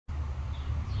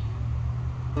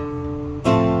It's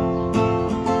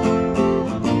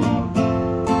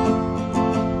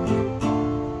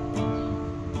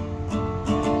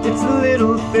the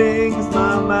little things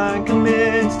my mind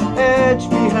commits, edge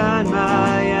behind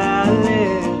my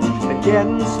eyelids, like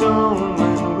getting stoned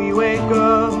when we wake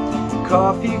up,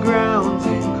 coffee grounds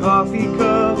in coffee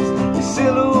cups, your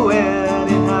silhouette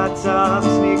in high top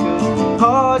sneakers,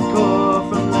 hardcore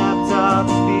from laptop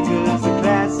speakers, the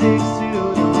classics to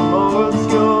the more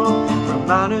obscure, from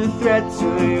Minor Threat to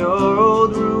your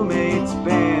old roommate's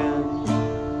band.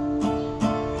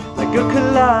 Like a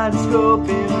kaleidoscope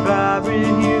in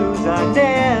vibrant hues, I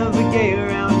navigate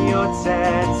around your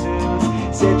tattoos.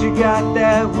 Said you got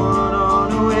that one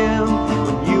on a whim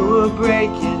when you were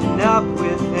breaking up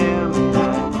with him.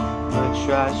 And a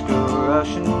trash go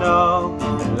rushing all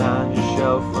and line your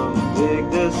shelf from big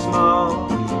to small.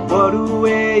 What a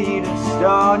way to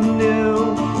start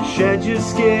anew. Shed your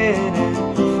skin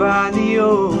and find the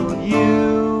old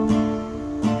you.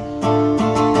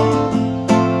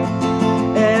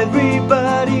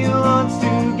 Everybody wants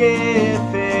to get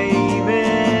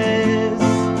famous,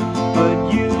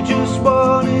 but you just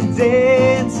wanna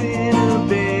dance in a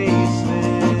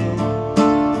basement.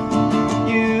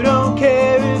 You don't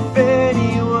care if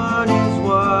anyone is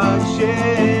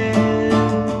watching,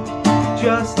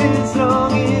 just as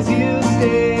long as you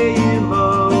stay in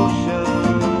motion.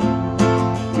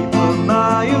 We put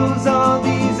miles on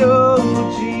these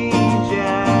OG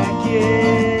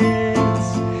jackets,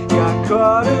 got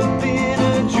caught up in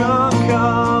a drunk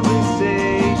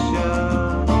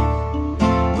conversation,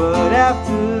 but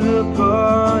after the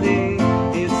party,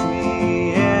 it's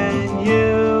me and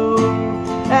you.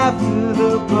 After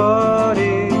the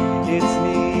party, it's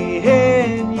me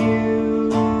and you.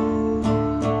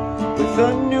 With a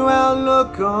new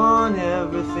outlook on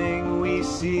everything we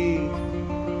see,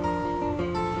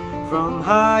 from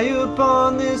high up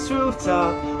on this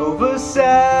rooftop over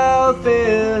South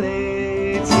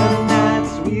LA, some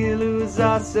nights we lose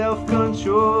our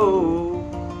self-control.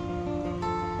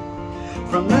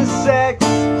 From the sex,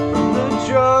 from the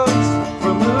drugs,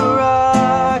 from the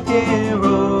rock and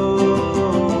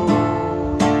roll.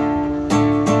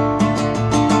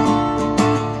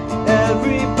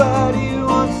 Everybody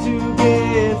wants to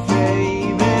get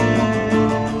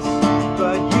famous,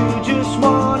 but you just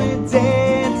wanna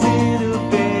dance in a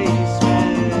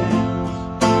basement.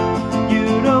 You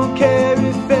don't care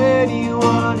if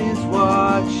anyone is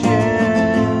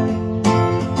watching,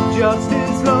 just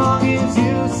as long as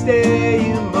you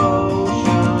stay in motion.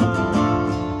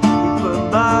 We put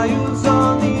miles on